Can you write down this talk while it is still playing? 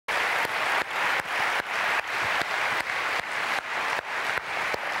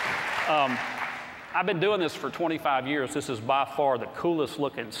I've been doing this for 25 years. This is by far the coolest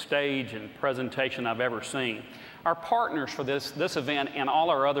looking stage and presentation I've ever seen. Our partners for this event and all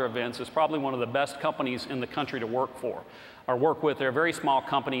our other events is probably one of the best companies in the country to work for or work with. They're a very small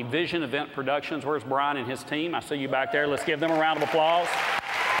company, Vision Event Productions. Where's Brian and his team? I see you back there. Let's give them a round of applause.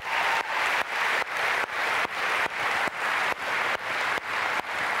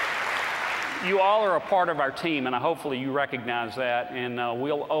 You all are a part of our team, and hopefully you recognize that, and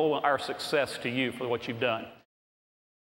we'll owe our success to you for what you've done.